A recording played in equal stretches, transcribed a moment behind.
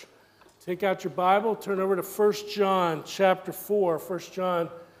Take out your Bible, turn over to 1 John chapter 4. 1 John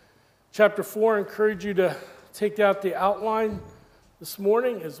chapter 4, I encourage you to take out the outline this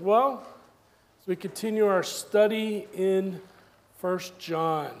morning as well as we continue our study in 1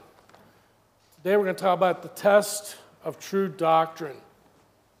 John. Today we're going to talk about the test of true doctrine.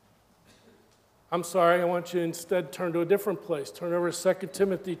 I'm sorry, I want you to instead turn to a different place. Turn over to 2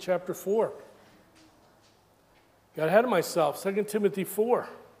 Timothy chapter 4. Got ahead of myself. 2 Timothy 4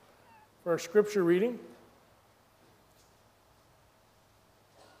 for our scripture reading.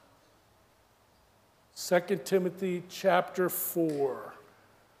 Second Timothy chapter 4.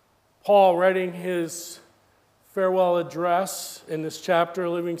 Paul writing his farewell address in this chapter,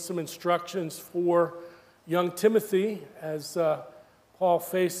 leaving some instructions for young Timothy as Paul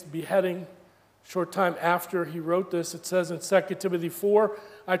faced beheading a short time after he wrote this. It says in 2 Timothy 4,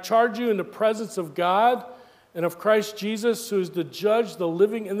 I charge you in the presence of God and of Christ Jesus, who is the judge, the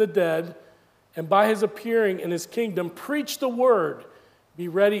living and the dead, and by his appearing in his kingdom, preach the word, be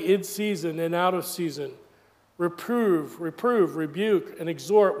ready in season and out of season. Reprove, rebuke, and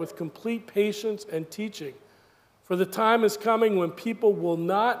exhort with complete patience and teaching. For the time is coming when people will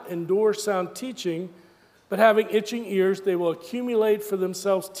not endure sound teaching, but having itching ears, they will accumulate for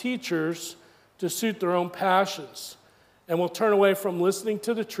themselves teachers to suit their own passions, and will turn away from listening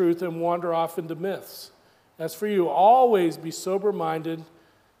to the truth and wander off into myths. As for you, always be sober-minded,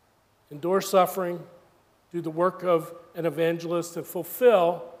 endure suffering, do the work of an evangelist, and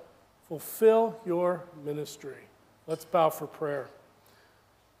fulfill your ministry. Let's bow for prayer.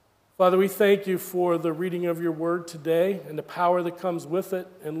 Father, we thank you for the reading of your word today and the power that comes with it.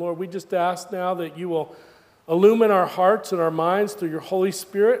 And Lord, we just ask now that you will illumine our hearts and our minds through your Holy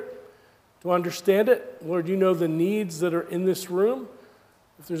Spirit to understand it. Lord, you know the needs that are in this room.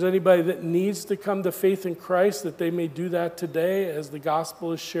 If there's anybody that needs to come to faith in Christ, that they may do that today as the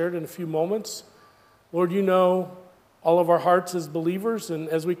gospel is shared in a few moments. Lord, you know all of our hearts as believers, and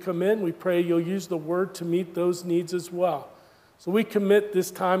as we come in, we pray you'll use the word to meet those needs as well. So we commit this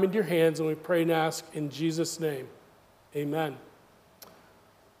time into your hands, and we pray and ask in Jesus' name. Amen.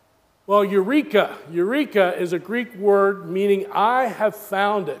 Well, eureka is a Greek word meaning I have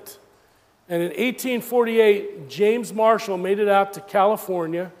found it. And in 1848, James Marshall made it out to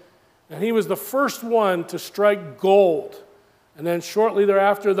California, and he was the first one to strike gold. And then shortly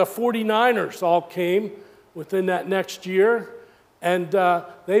thereafter, the 49ers all came within that next year, and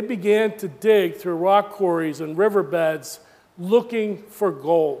they began to dig through rock quarries and riverbeds looking for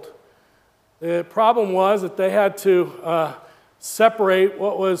gold. The problem was that they had to separate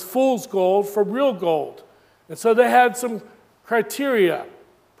what was fool's gold from real gold. And so they had some criteria.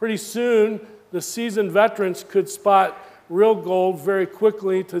 Pretty soon, the seasoned veterans could spot real gold very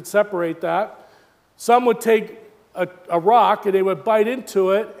quickly to separate that. Some would take a rock and they would bite into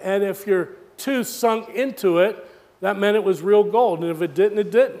it, and if your tooth sunk into it, that meant it was real gold. And if it didn't,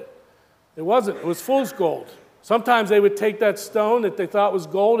 it didn't. It wasn't. It was fool's gold. Sometimes they would take that stone that they thought was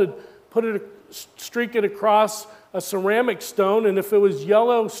gold and streak it across a ceramic stone, and if it was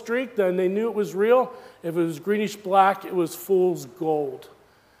yellow streaked, then they knew it was real. If it was greenish black, it was fool's gold.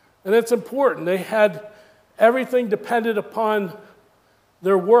 And it's important. They had everything depended upon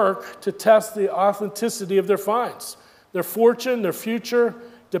their work to test the authenticity of their finds. Their fortune, their future,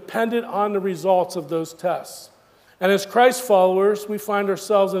 depended on the results of those tests. And as Christ followers, we find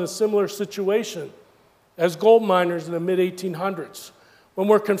ourselves in a similar situation as gold miners in the mid-1800s. When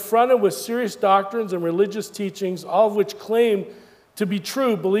we're confronted with serious doctrines and religious teachings, all of which claim to be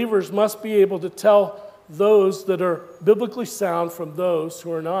true, believers must be able to tell those that are biblically sound from those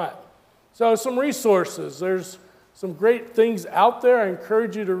who are not. So some resources. There's some great things out there I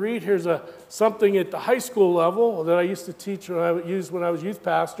encourage you to read. Here's something at the high school level that I used to teach when I was youth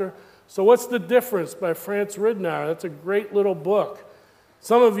pastor. So What's the Difference by Franz Ridenour. That's a great little book.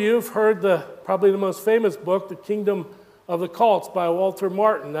 Some of you have heard probably the most famous book, The Kingdom of the Cults by Walter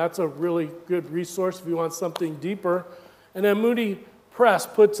Martin. That's a really good resource if you want something deeper. And then Moody Press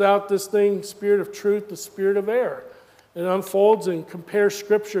puts out this thing, Spirit of Truth, the Spirit of Error. It unfolds and compares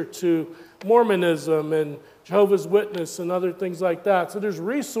Scripture to Mormonism and Jehovah's Witness and other things like that. So there's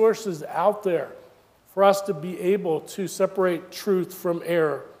resources out there for us to be able to separate truth from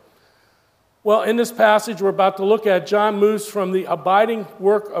error. Well, in this passage we're about to look at, John moves from the abiding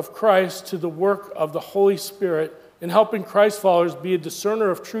work of Christ to the work of the Holy Spirit in helping Christ followers be a discerner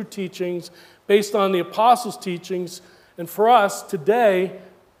of true teachings based on the apostles' teachings. And for us today,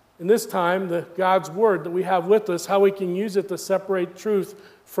 in this time, God's word that we have with us, how we can use it to separate truth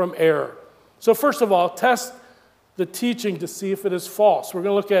from error. So first of all, test the teaching to see if it is false. We're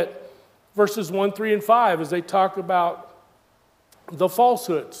going to look at verses 1, 3, and 5 as they talk about the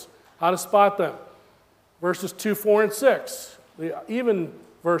falsehoods. How to spot them. Verses 2, 4, and 6. The even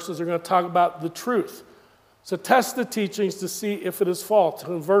verses are going to talk about the truth. So test the teachings to see if it is false.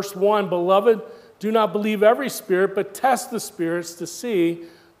 In verse 1, beloved, do not believe every spirit, but test the spirits to see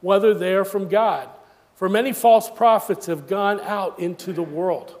whether they are from God. For many false prophets have gone out into the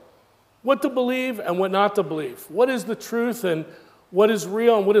world. What to believe and what not to believe. What is the truth and what is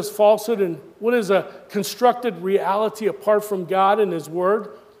real and what is falsehood and what is a constructed reality apart from God and His Word.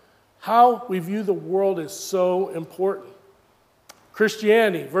 How we view the world is so important.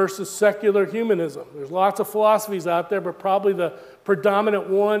 Christianity versus secular humanism. There's lots of philosophies out there, but probably the predominant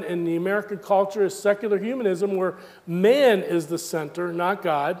one in the American culture is secular humanism, where man is the center, not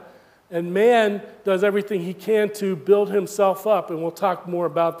God, and man does everything he can to build himself up, and we'll talk more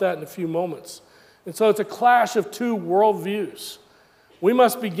about that in a few moments. And so it's a clash of two worldviews. We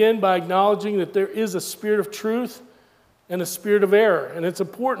must begin by acknowledging that there is a spirit of truth and a spirit of error, and it's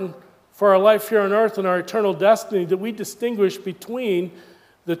important for our life here on earth and our eternal destiny that we distinguish between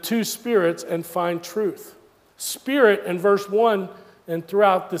the two spirits and find truth. Spirit in verse 1 and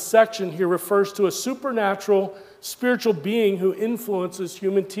throughout this section here refers to a supernatural spiritual being who influences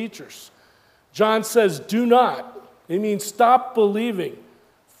human teachers. John says, do not. It means stop believing,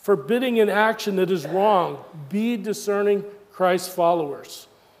 forbidding an action that is wrong. Be discerning Christ's followers.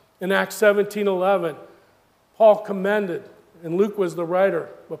 In Acts 17:11, Paul commended, and Luke was the writer,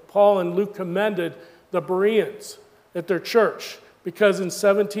 but Paul and Luke commended the Bereans at their church, because in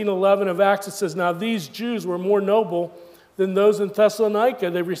 17:11 of Acts it says, now these Jews were more noble than those in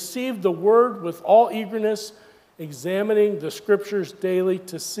Thessalonica. They received the word with all eagerness, examining the scriptures daily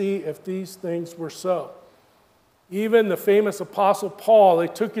to see if these things were so. Even the famous apostle Paul, they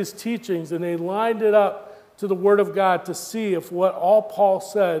took his teachings and they lined it up to the word of God to see if what all Paul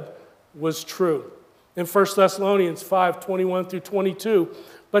said was true. In 1 Thessalonians 5:21 through 22,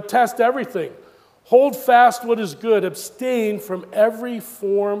 but test everything. Hold fast what is good. Abstain from every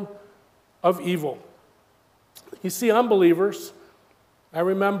form of evil. You see, unbelievers, I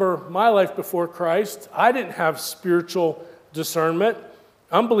remember my life before Christ. I didn't have spiritual discernment.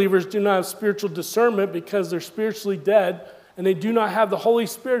 Unbelievers do not have spiritual discernment because they're spiritually dead, and they do not have the Holy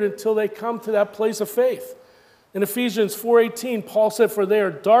Spirit until they come to that place of faith. In Ephesians 4:18, Paul said, for they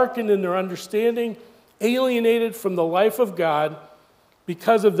are darkened in their understanding, alienated from the life of God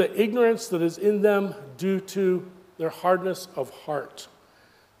because of the ignorance that is in them due to their hardness of heart.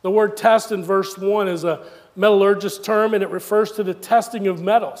 The word test in verse 1 is a metallurgist term, and it refers to the testing of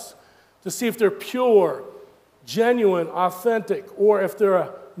metals to see if they're pure, genuine, authentic, or if they're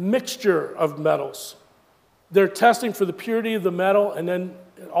a mixture of metals. They're testing for the purity of the metal and then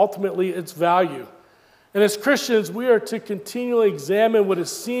ultimately its value. And as Christians, we are to continually examine what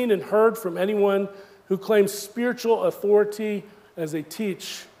is seen and heard from anyone who claims spiritual authority as they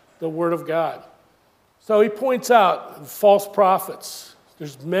teach the Word of God. So he points out false prophets.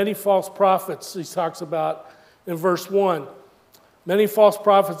 There's many false prophets he talks about in verse 1. Many false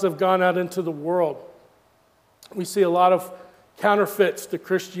prophets have gone out into the world. We see a lot of counterfeits to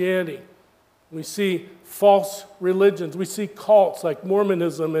Christianity. We see false religions. We see cults like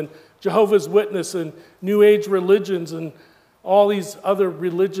Mormonism and Jehovah's Witness and New Age religions and all these other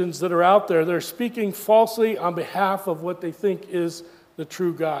religions that are out there. They're speaking falsely on behalf of what they think is the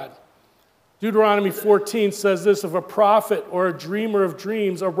true God. Deuteronomy 14 says this, if a prophet or a dreamer of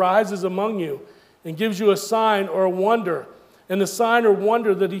dreams arises among you and gives you a sign or a wonder, and the sign or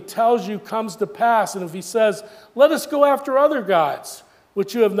wonder that he tells you comes to pass, and if he says, let us go after other gods,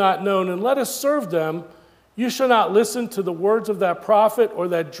 which you have not known, and let us serve them, you shall not listen to the words of that prophet or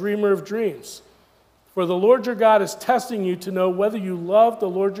that dreamer of dreams. For the Lord your God is testing you to know whether you love the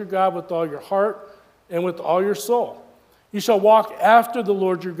Lord your God with all your heart and with all your soul. You shall walk after the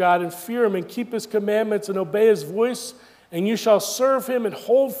Lord your God and fear him and keep his commandments and obey his voice, and you shall serve him and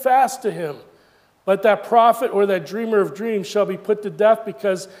hold fast to him. But that prophet or that dreamer of dreams shall be put to death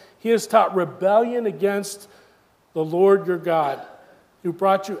because he has taught rebellion against the Lord your God, who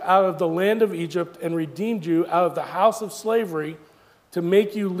brought you out of the land of Egypt and redeemed you out of the house of slavery to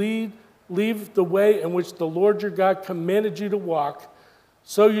make you leave the way in which the Lord your God commanded you to walk.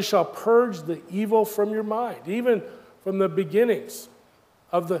 So you shall purge the evil from your mind. Even from the beginnings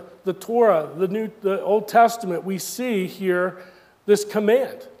of the Torah, the Old Testament, we see here this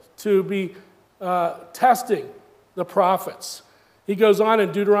command to be testing the prophets. He goes on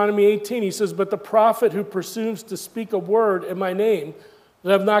in Deuteronomy 18, he says, but the prophet who presumes to speak a word in my name that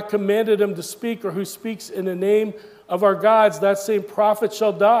I have not commanded him to speak, or who speaks in the name of our gods, that same prophet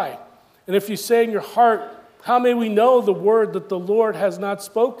shall die. And if you say in your heart, how may we know the word that the Lord has not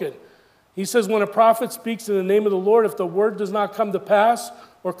spoken? He says, when a prophet speaks in the name of the Lord, if the word does not come to pass,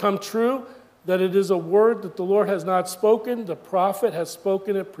 or come true, that it is a word that the Lord has not spoken, the prophet has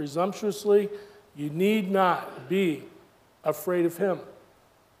spoken it presumptuously, you need not be afraid of him.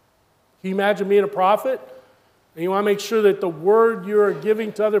 Can you imagine being a prophet? And you want to make sure that the word you're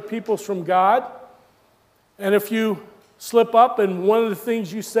giving to other people is from God. And if you slip up and one of the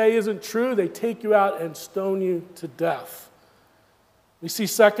things you say isn't true, they take you out and stone you to death. We see,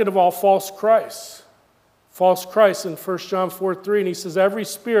 second of all, false Christ. False Christ in 1 John 4:3, and he says, every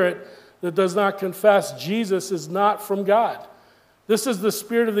spirit that does not confess Jesus is not from God. This is the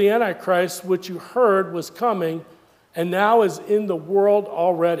spirit of the Antichrist, which you heard was coming and now is in the world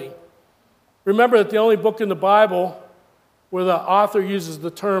already. Remember that the only book in the Bible where the author uses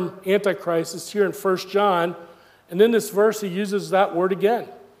the term Antichrist is here in 1 John, and in this verse he uses that word again.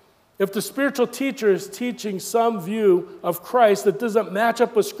 If the spiritual teacher is teaching some view of Christ that doesn't match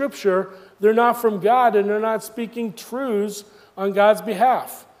up with Scripture, they're not from God and they're not speaking truths on God's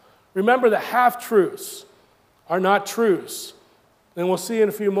behalf. Remember that half-truths are not truths. And we'll see in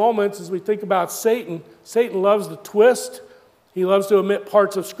a few moments as we think about Satan. Satan loves to twist. He loves to omit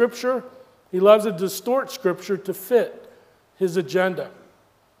parts of Scripture. He loves to distort Scripture to fit his agenda.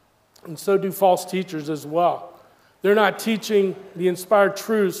 And so do false teachers as well. They're not teaching the inspired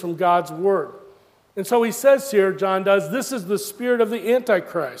truths from God's Word. And so he says here, John does, this is the spirit of the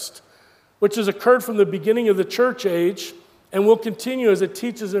Antichrist, which has occurred from the beginning of the church age and will continue as it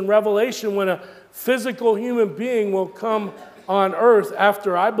teaches in Revelation when a physical human being will come on earth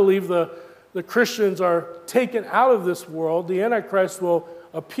after, I believe, the Christians are taken out of this world. The Antichrist will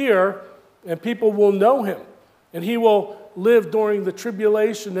appear and people will know him. And he will live during the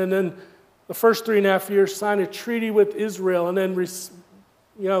tribulation and then the first 3.5 years sign a treaty with Israel and then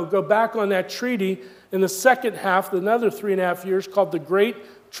go back on that treaty in the second half, another 3.5 years called the Great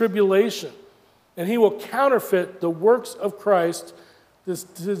Tribulation. And he will counterfeit the works of Christ to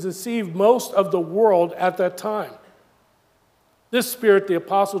deceive most of the world at that time. This spirit, the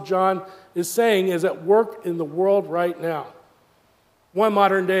Apostle John is saying, is at work in the world right now. One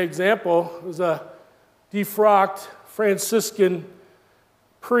modern day example is a defrocked Franciscan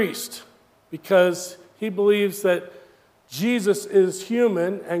priest because he believes that Jesus is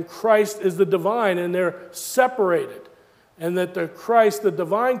human and Christ is the divine, and they're separated. And that the Christ, the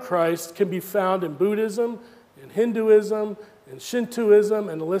divine Christ, can be found in Buddhism, in Hinduism, in Shintoism,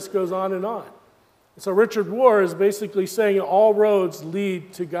 and the list goes on and on. So Richard Rohr is basically saying all roads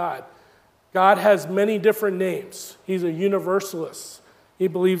lead to God. God has many different names. He's a universalist. He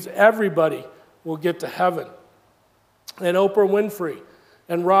believes everybody will get to heaven. And Oprah Winfrey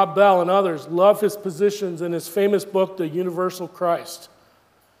and Rob Bell and others love his positions in his famous book, The Universal Christ.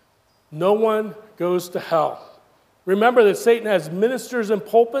 No one goes to hell. Remember that Satan has ministers in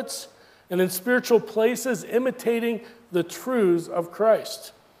pulpits and in spiritual places imitating the truths of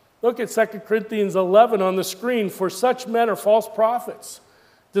Christ. Look at 2 Corinthians 11 on the screen. For such men are false prophets,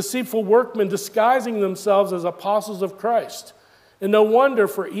 deceitful workmen disguising themselves as apostles of Christ. And no wonder,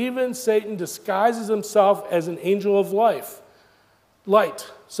 for even Satan disguises himself as an angel of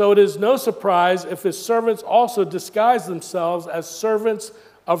light. So it is no surprise if his servants also disguise themselves as servants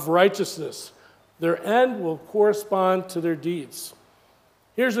of righteousness. Their end will correspond to their deeds.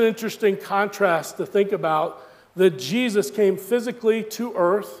 Here's an interesting contrast to think about, that Jesus came physically to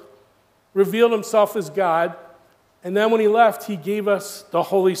earth, revealed himself as God, and then when he left, he gave us the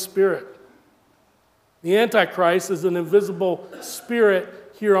Holy Spirit. The Antichrist is an invisible spirit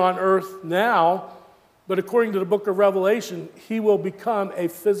here on earth now, but according to the book of Revelation, he will become a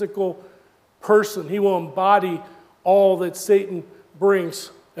physical person. He will embody all that Satan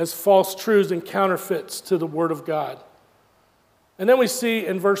brings as false truths and counterfeits to the Word of God. And then we see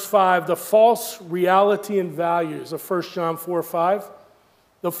in verse 5 the false reality and values of 1 John 4:5.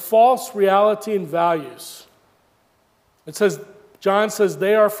 The false reality and values. It says, John says,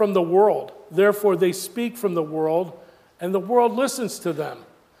 they are from the world. Therefore, they speak from the world, and the world listens to them.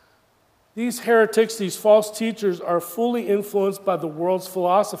 These heretics, these false teachers, are fully influenced by the world's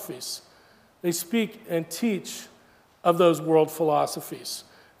philosophies. They speak and teach of those world philosophies.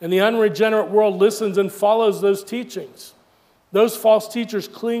 And the unregenerate world listens and follows those teachings. Those false teachers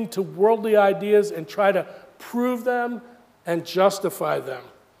cling to worldly ideas and try to prove them and justify them.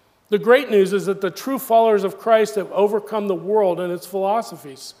 The great news is that the true followers of Christ have overcome the world and its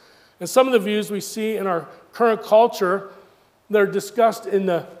philosophies. And some of the views we see in our current culture that are discussed in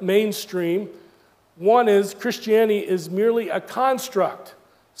the mainstream, one is Christianity is merely a construct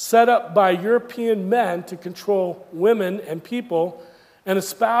set up by European men to control women and people and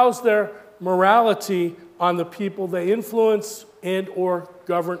espouse their morality on the people they influence and or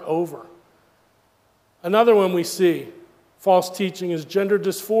govern over. Another one we see, false teaching is gender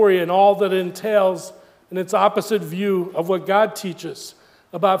dysphoria and all that it entails, and its opposite view of what God teaches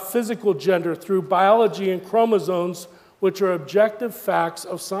about physical gender through biology and chromosomes, which are objective facts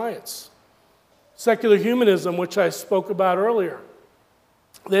of science. Secular humanism, which I spoke about earlier.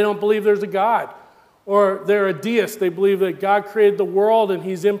 They don't believe there's a God, or they're a deist. They believe that God created the world and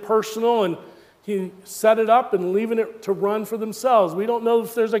he's impersonal and he set it up and leaving it to run for themselves. We don't know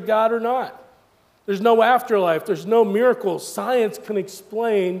if there's a God or not. There's no afterlife. There's no miracles. Science can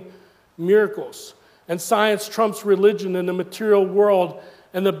explain miracles. And science trumps religion in the material world.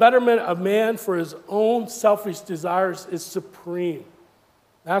 And the betterment of man for his own selfish desires is supreme.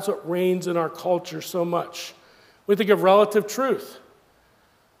 That's what reigns in our culture so much. We think of relative truth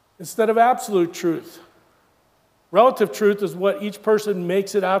instead of absolute truth. Relative truth is what each person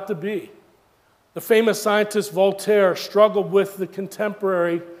makes it out to be. The famous scientist Voltaire struggled with the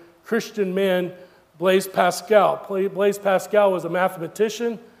contemporary Christian man Blaise Pascal. Blaise Pascal was a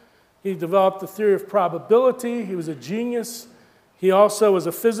mathematician. He developed the theory of probability. He was a genius. He also was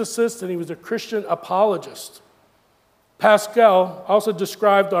a physicist, and he was a Christian apologist. Pascal also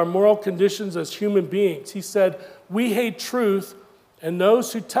described our moral conditions as human beings. He said, "We hate truth and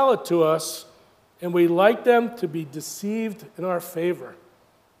those who tell it to us, and we like them to be deceived in our favor."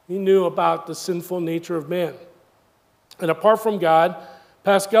 He knew about the sinful nature of man. And apart from God,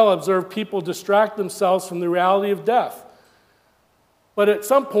 Pascal observed people distract themselves from the reality of death. But at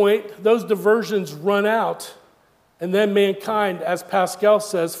some point, those diversions run out, and then mankind, as Pascal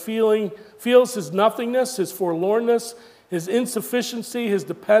says, feels his nothingness, his forlornness, his insufficiency, his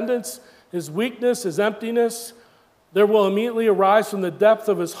dependence, his weakness, his emptiness. There will immediately arise from the depth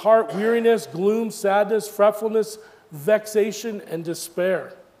of his heart weariness, gloom, sadness, fretfulness, vexation, and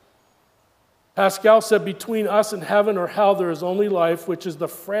despair. Pascal said, between us and heaven or hell, there is only life, which is the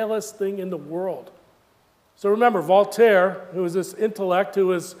frailest thing in the world. So remember, Voltaire, who was this intellect, who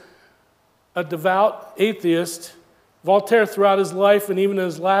was a devout atheist, Voltaire throughout his life and even in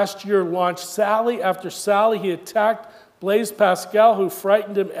his last year launched sally after sally. He attacked Blaise Pascal, who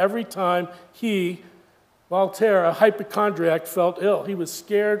frightened him every time he, Voltaire, a hypochondriac, felt ill. He was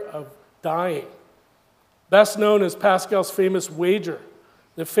scared of dying. Best known as Pascal's famous wager,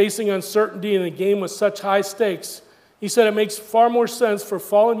 that facing uncertainty in a game with such high stakes, he said it makes far more sense for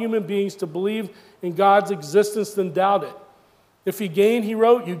fallen human beings to believe in God's existence than doubt it. If you gain, he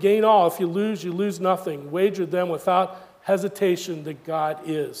wrote, you gain all. If you lose nothing. Wager then without hesitation that God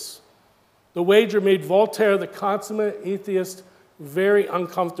is. The wager made Voltaire, the consummate atheist, very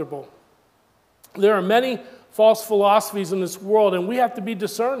uncomfortable. There are many false philosophies in this world, and we have to be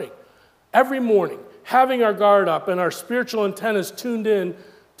discerning. Every morning, having our guard up and our spiritual antennas tuned in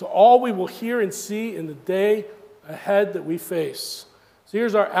to all we will hear and see in the day ahead that we face. So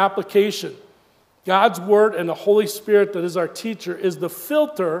here's our application. God's Word and the Holy Spirit that is our teacher is the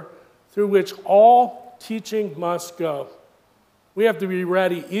filter through which all teaching must go. We have to be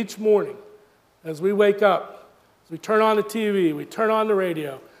ready each morning as we wake up, as we turn on the TV, we turn on the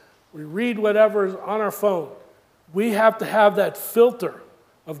radio, we read whatever is on our phone. We have to have that filter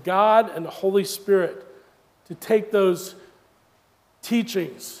of God and the Holy Spirit to take those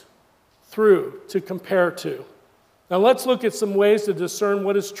teachings through to compare to. Now let's look at some ways to discern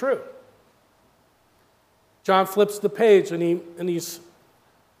what is true. John flips the page and he's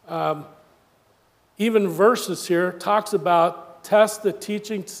even verses here talks about test the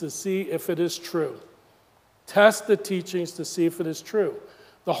teachings to see if it is true. Test the teachings to see if it is true.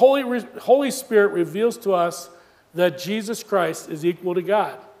 The Holy Spirit reveals to us that Jesus Christ is equal to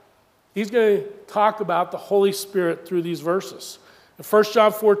God. He's going to talk about the Holy Spirit through these verses. In 1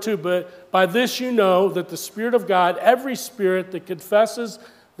 John 4:2, but by this you know that the Spirit of God, every spirit that confesses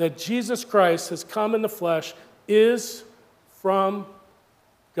that Jesus Christ has come in the flesh, is from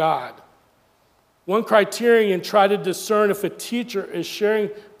God. One criterion to try to discern if a teacher is sharing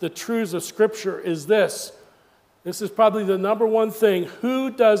the truths of Scripture is this. This is probably the number one thing.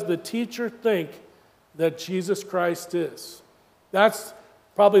 Who does the teacher think that Jesus Christ is? That's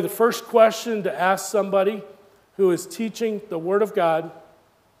probably the first question to ask somebody who is teaching the Word of God.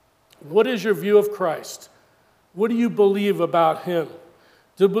 What is your view of Christ? What do you believe about Him?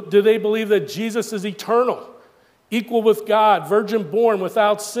 Do they believe that Jesus is eternal, equal with God, virgin born,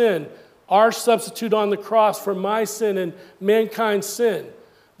 without sin, our substitute on the cross for my sin and mankind's sin,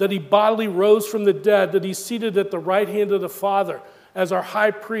 that He bodily rose from the dead, that He's seated at the right hand of the Father as our high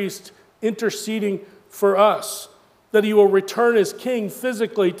priest interceding for us, that He will return as king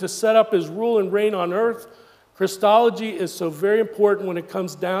physically to set up His rule and reign on earth? Christology is so very important when it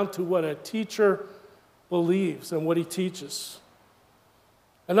comes down to what a teacher believes and what he teaches.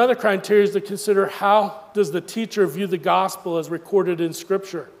 Another criteria is to consider how does the teacher view the gospel as recorded in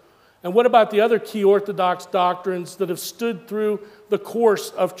Scripture? And what about the other key Orthodox doctrines that have stood through the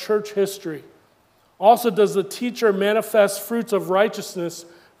course of church history? Also, does the teacher manifest fruits of righteousness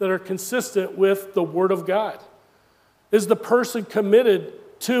that are consistent with the Word of God? Is the person committed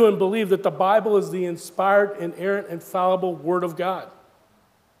to and believe that the Bible is the inspired, inerrant, infallible Word of God?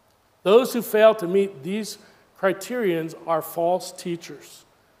 Those who fail to meet these criterions are false teachers.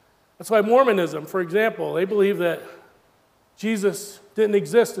 That's why Mormonism, for example, they believe that Jesus didn't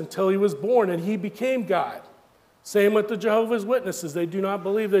exist until he was born and he became God. Same with the Jehovah's Witnesses. They do not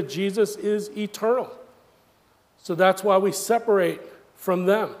believe that Jesus is eternal. So that's why we separate from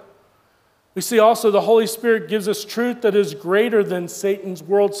them. We see also the Holy Spirit gives us truth that is greater than Satan's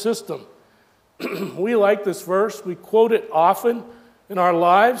world system. We like this verse. We quote it often in our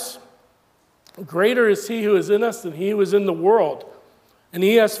lives. Greater is he who is in us than he who is in the world. In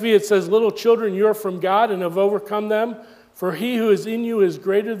ESV it says, little children, you are from God and have overcome them, for he who is in you is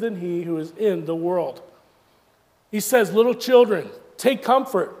greater than he who is in the world. He says, little children, take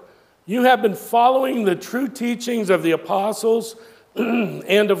comfort. You have been following the true teachings of the apostles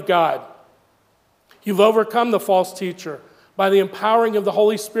and of God. You've overcome the false teacher by the empowering of the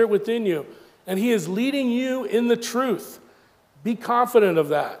Holy Spirit within you, and he is leading you in the truth. Be confident of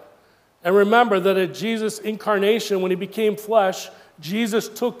that. And remember that at Jesus' incarnation, when he became flesh, Jesus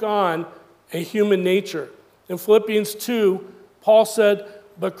took on a human nature. In Philippians 2, Paul said,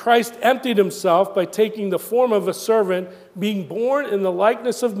 but Christ emptied himself by taking the form of a servant, being born in the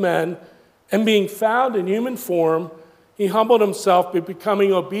likeness of men, and being found in human form, he humbled himself by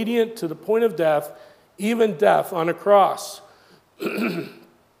becoming obedient to the point of death, even death on a cross.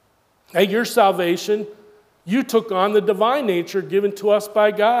 At your salvation, you took on the divine nature given to us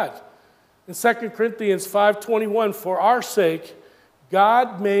by God. In 2 Corinthians 5:21, for our sake,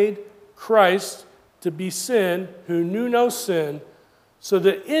 God made Christ to be sin who knew no sin, so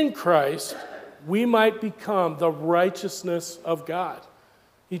that in Christ we might become the righteousness of God.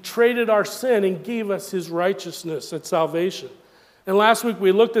 He traded our sin and gave us his righteousness at salvation. And last week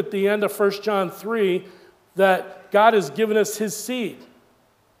we looked at the end of 1 John 3 that God has given us his seed.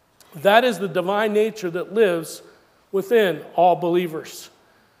 That is the divine nature that lives within all believers.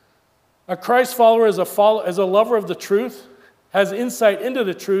 A Christ follower is a lover of the truth, has insight into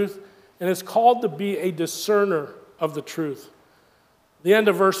the truth, and is called to be a discerner of the truth. The end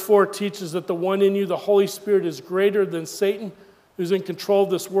of verse 4 teaches that the one in you, the Holy Spirit, is greater than Satan, who's in control of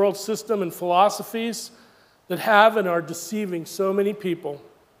this world system and philosophies that have and are deceiving so many people.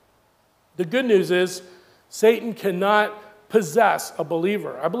 The good news is Satan cannot possess a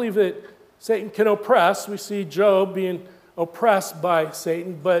believer. I believe that Satan can oppress. We see Job being oppressed by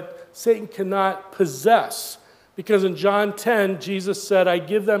Satan, but Satan cannot possess. Because in John 10, Jesus said, I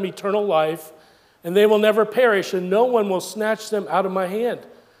give them eternal life, and they will never perish, and no one will snatch them out of my hand.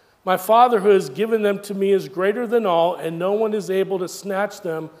 My Father who has given them to me is greater than all, and no one is able to snatch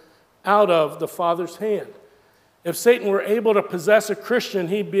them out of the Father's hand. If Satan were able to possess a Christian,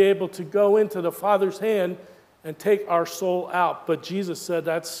 he'd be able to go into the Father's hand and take our soul out. But Jesus said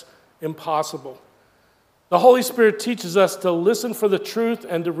that's impossible. The Holy Spirit teaches us to listen for the truth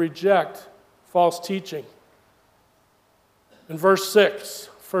and to reject false teaching. In verse 6,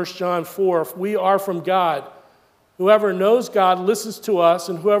 1 John 4, if we are from God, whoever knows God listens to us,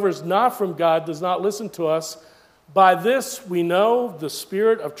 and whoever is not from God does not listen to us. By this we know the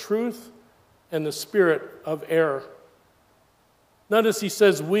spirit of truth and the spirit of error. Notice he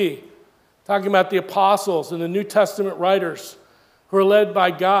says we, talking about the apostles and the New Testament writers who are led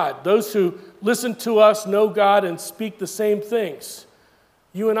by God. Those who listen to us know God and speak the same things.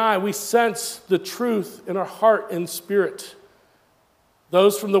 You and I, we sense the truth in our heart and spirit.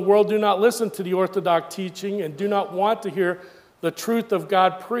 Those from the world do not listen to the Orthodox teaching and do not want to hear the truth of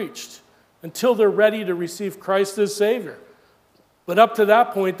God preached until they're ready to receive Christ as Savior. But up to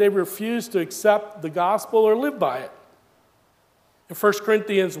that point, they refuse to accept the gospel or live by it. In 1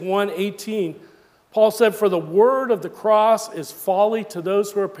 Corinthians 1:18, Paul said, for the word of the cross is folly to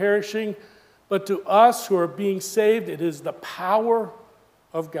those who are perishing, but to us who are being saved, it is the power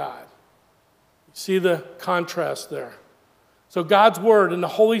of God. You see the contrast there. So God's word and the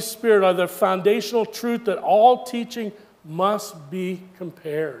Holy Spirit are the foundational truth that all teaching must be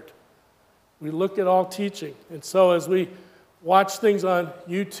compared. We look at all teaching. And so as we watch things on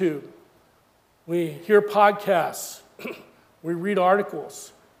YouTube, we hear podcasts, we read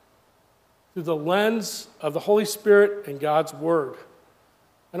articles through the lens of the Holy Spirit and God's word.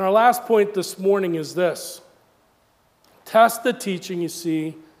 And our last point this morning is this. Test the teaching you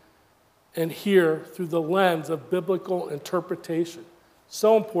see and hear through the lens of biblical interpretation.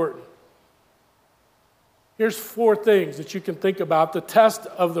 So important. Here's 4 things that you can think about. The test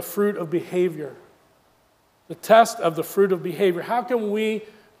of the fruit of behavior. The test of the fruit of behavior. How can we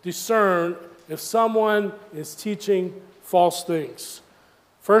discern if someone is teaching false things?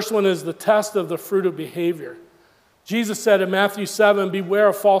 First one is the test of the fruit of behavior. Jesus said in Matthew 7, "Beware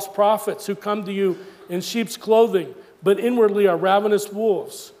of false prophets who come to you in sheep's clothing, but inwardly are ravenous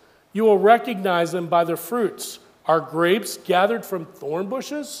wolves. You will recognize them by their fruits. Are grapes gathered from thorn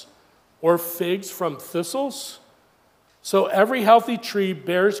bushes, or figs from thistles? So every healthy tree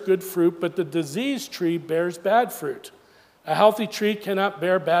bears good fruit, but the diseased tree bears bad fruit. A healthy tree cannot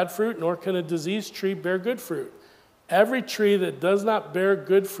bear bad fruit, nor can a diseased tree bear good fruit. Every tree that does not bear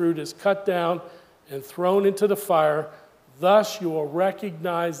good fruit is cut down and thrown into the fire. Thus you will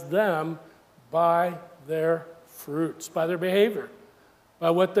recognize them by their fruits," by their behavior,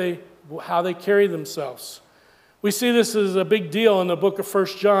 by how they carry themselves. We see this as a big deal in the book of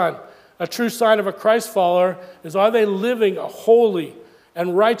 1 John. A true sign of a Christ follower is, are they living a holy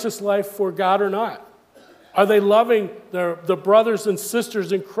and righteous life for God or not? Are they loving the brothers and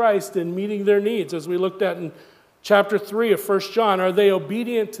sisters in Christ and meeting their needs? As we looked at in chapter 3 of 1 John, are they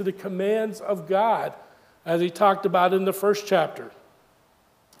obedient to the commands of God, as he talked about in the first chapter?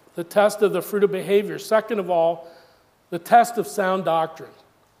 The test of the fruit of behavior. Second of all, the test of sound doctrine.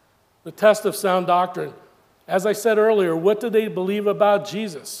 The test of sound doctrine. As I said earlier, what do they believe about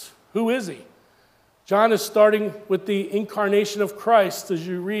Jesus? Who is he? John is starting with the incarnation of Christ as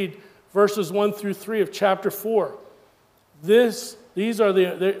you read verses 1 through 3 of chapter 4. There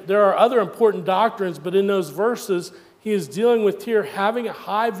are other important doctrines, but in those verses, he is dealing with here having a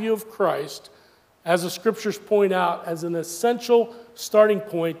high view of Christ, as the scriptures point out, as an essential starting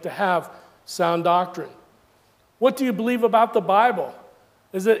point to have sound doctrine. What do you believe about the Bible?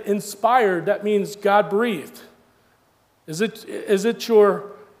 Is it inspired? That means God breathed. Is it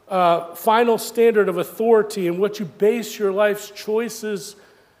your final standard of authority and what you base your life's choices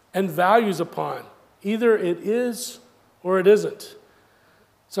and values upon? Either it is or it isn't.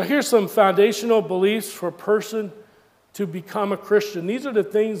 So here's some foundational beliefs for a person to become a Christian. These are the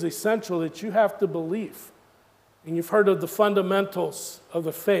things essential that you have to believe. And you've heard of the fundamentals of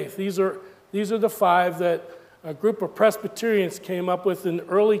the faith. These are the 5 that a group of Presbyterians came up with in the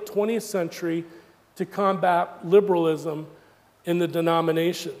early 20th century to combat liberalism in the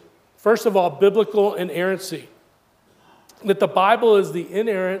denomination. First of all, biblical inerrancy. That the Bible is the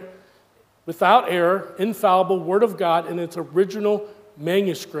inerrant, without error, infallible Word of God in its original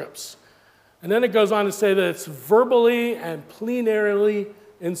manuscripts. And then it goes on to say that it's verbally and plenarily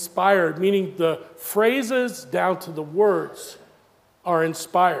inspired, meaning the phrases down to the words are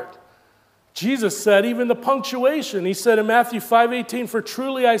inspired. Jesus said even the punctuation. He said in Matthew 5:18, "For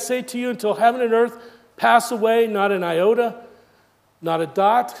truly I say to you, until heaven and earth pass away, not an iota, not a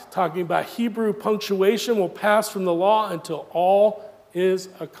dot," talking about Hebrew punctuation, "will pass from the law until all is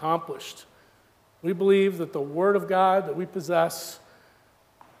accomplished." We believe that the Word of God that we possess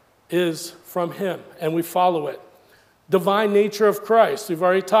is from Him, and we follow it. Divine nature of Christ. We've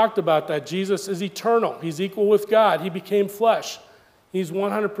already talked about that. Jesus is eternal. He's equal with God. He became flesh. He's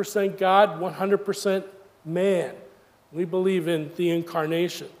 100% God, 100% man. We believe in the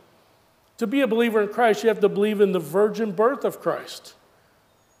incarnation. To be a believer in Christ, you have to believe in the virgin birth of Christ.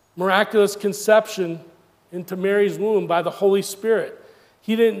 Miraculous conception into Mary's womb by the Holy Spirit.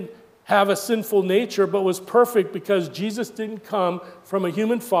 He didn't have a sinful nature, but was perfect because Jesus didn't come from a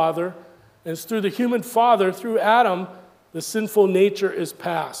human father. And it's through the human father, through Adam, the sinful nature is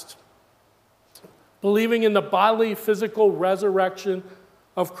passed. Believing in the bodily, physical resurrection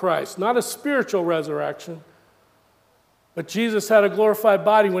of Christ. Not a spiritual resurrection, but Jesus had a glorified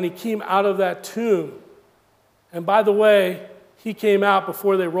body when he came out of that tomb. And by the way, he came out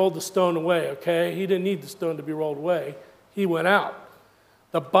before they rolled the stone away, okay? He didn't need the stone to be rolled away. He went out.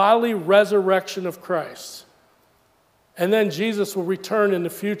 The bodily resurrection of Christ. And then Jesus will return in the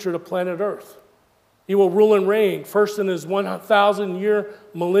future to planet Earth. He will rule and reign, first in his 1,000-year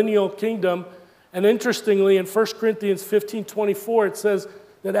millennial kingdom. And interestingly, in 1 Corinthians 15:24, it says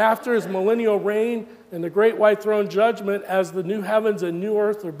that after his millennial reign and the great white throne judgment, as the new heavens and new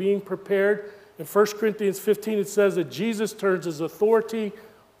earth are being prepared, in 1 Corinthians 15 it says that Jesus turns his authority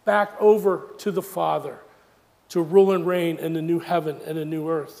back over to the Father to rule and reign in the new heaven and the new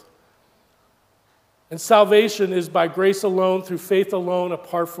earth. And salvation is by grace alone, through faith alone,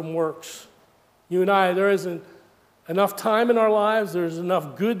 apart from works. You and I, there isn't enough time in our lives, there's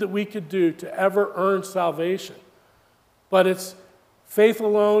enough good that we could do to ever earn salvation. But it's faith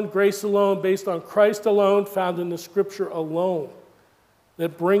alone, grace alone, based on Christ alone, found in the Scripture alone,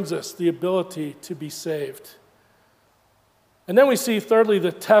 that brings us the ability to be saved. And then we see, thirdly,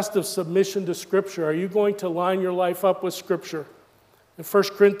 the test of submission to Scripture. Are you going to line your life up with Scripture? In 1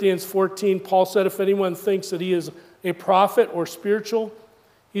 Corinthians 14, Paul said, if anyone thinks that he is a prophet or spiritual,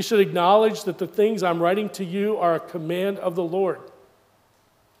 he should acknowledge that the things I'm writing to you are a command of the Lord.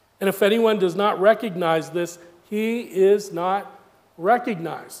 And if anyone does not recognize this, he is not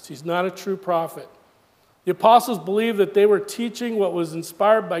recognized. He's not a true prophet. The apostles believed that they were teaching what was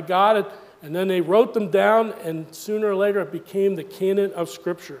inspired by God, and then they wrote them down, and sooner or later it became the canon of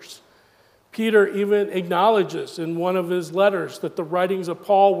Scriptures. Peter even acknowledges in one of his letters that the writings of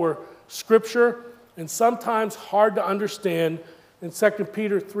Paul were Scripture and sometimes hard to understand in 2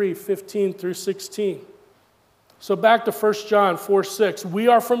 Peter 3, 15 through 16. So back to 1 John 4, 6. We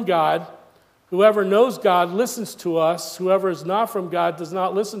are from God. Whoever knows God listens to us. Whoever is not from God does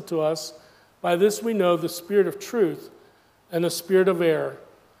not listen to us. By this we know the spirit of truth and the spirit of error.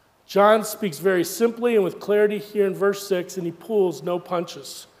 John speaks very simply and with clarity here in verse 6, and he pulls no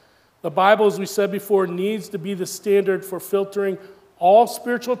punches. The Bible, as we said before, needs to be the standard for filtering all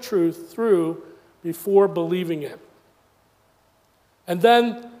spiritual truth through before believing it. And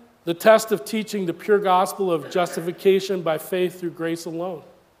then the test of teaching the pure gospel of justification by faith through grace alone.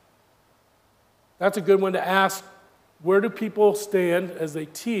 That's a good one to ask. Where do people stand as they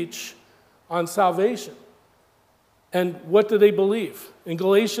teach on salvation? And what do they believe? In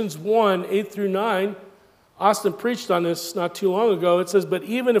Galatians 1, 8 through 9, Austin preached on this not too long ago. It says, but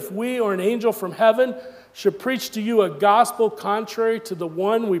even if we or an angel from heaven should preach to you a gospel contrary to the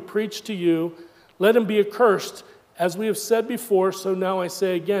one we preach to you, let him be accursed. As we have said before, so now I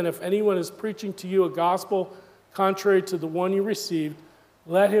say again, if anyone is preaching to you a gospel contrary to the one you received,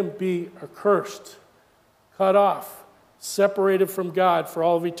 let him be accursed, cut off, separated from God for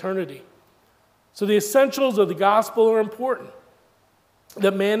all of eternity. So the essentials of the gospel are important.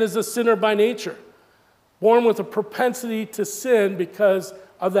 That man is a sinner by nature, born with a propensity to sin because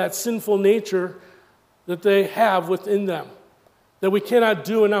of that sinful nature that they have within them. That we cannot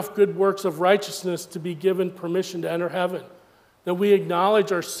do enough good works of righteousness to be given permission to enter heaven. That we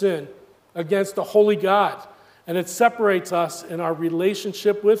acknowledge our sin against the holy God, and it separates us in our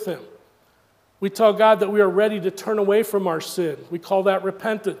relationship with him. We tell God that we are ready to turn away from our sin. We call that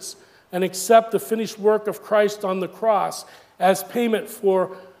repentance, and accept the finished work of Christ on the cross as payment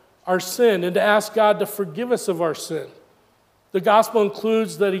for our sin, and to ask God to forgive us of our sin. The gospel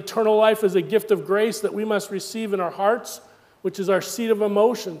includes that eternal life is a gift of grace that we must receive in our hearts, which is our seat of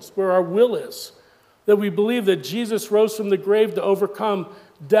emotions, where our will is. That we believe that Jesus rose from the grave to overcome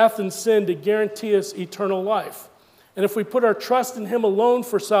death and sin to guarantee us eternal life. And if we put our trust in him alone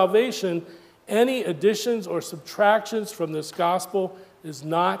for salvation, any additions or subtractions from this gospel is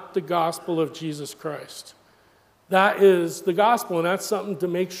not the gospel of Jesus Christ. That is the gospel, and that's something to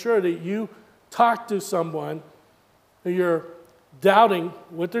make sure that you talk to someone who you're doubting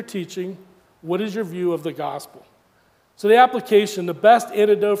what they're teaching. What is your view of the gospel? So the application, the best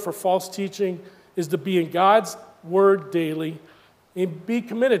antidote for false teaching is to be in God's word daily and be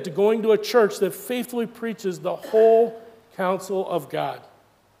committed to going to a church that faithfully preaches the whole counsel of God.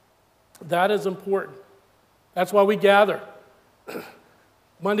 That is important. That's why we gather.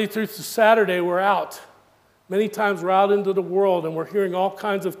 Monday through Saturday, we're out. Many times we're out into the world and we're hearing all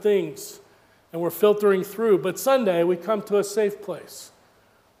kinds of things and we're filtering through. But Sunday, we come to a safe place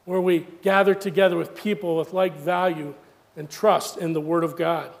where we gather together with people with like value and trust in the Word of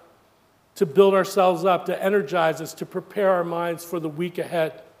God to build ourselves up, to energize us, to prepare our minds for the week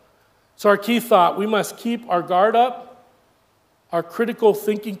ahead. So our key thought, we must keep our guard up, our critical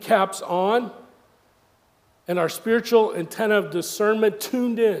thinking caps on, and our spiritual antenna of discernment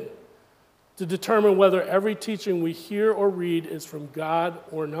tuned in to determine whether every teaching we hear or read is from God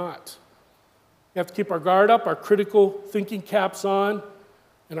or not. We have to keep our guard up, our critical thinking caps on,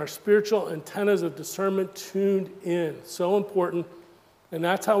 and our spiritual antennas of discernment tuned in. So important. And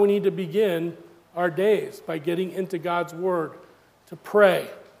that's how we need to begin our days, by getting into God's Word, to pray,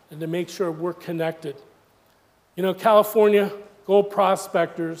 and to make sure we're connected. You know, California gold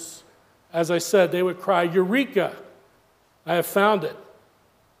prospectors, as I said, they would cry, "Eureka! I have found it."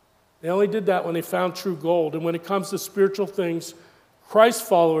 They only did that when they found true gold. And when it comes to spiritual things, Christ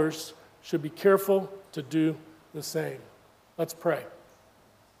followers should be careful to do the same. Let's pray.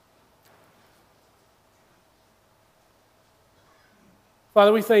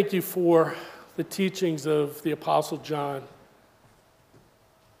 Father, we thank you for the teachings of the Apostle John.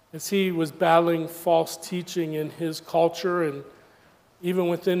 As he was battling false teaching in his culture and even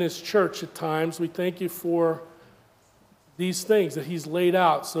within his church at times, we thank you for these things that he's laid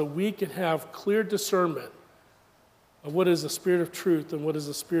out so we can have clear discernment of what is the spirit of truth and what is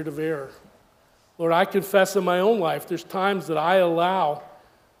the spirit of error. Lord, I confess in my own life, there's times that I allow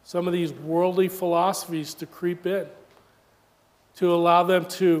some of these worldly philosophies to creep in, to allow them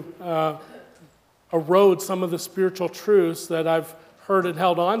to erode some of the spiritual truths that I've heard and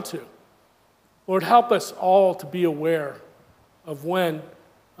held on to. Lord, help us all to be aware of when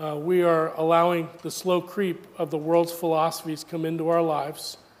we are allowing the slow creep of the world's philosophies come into our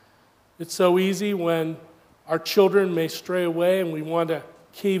lives. It's so easy when our children may stray away and we want to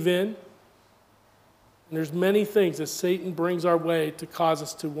cave in. And there's many things that Satan brings our way to cause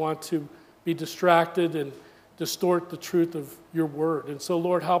us to want to be distracted and distort the truth of your word. And so,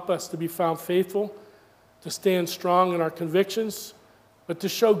 Lord, help us to be found faithful, to stand strong in our convictions, but to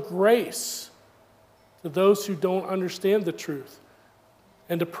show grace to those who don't understand the truth,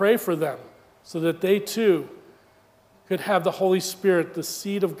 and to pray for them so that they too could have the Holy Spirit, the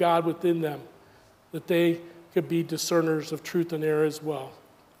seed of God within them, that they could be discerners of truth and error as well.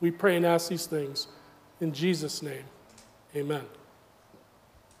 We pray and ask these things in Jesus' name. Amen.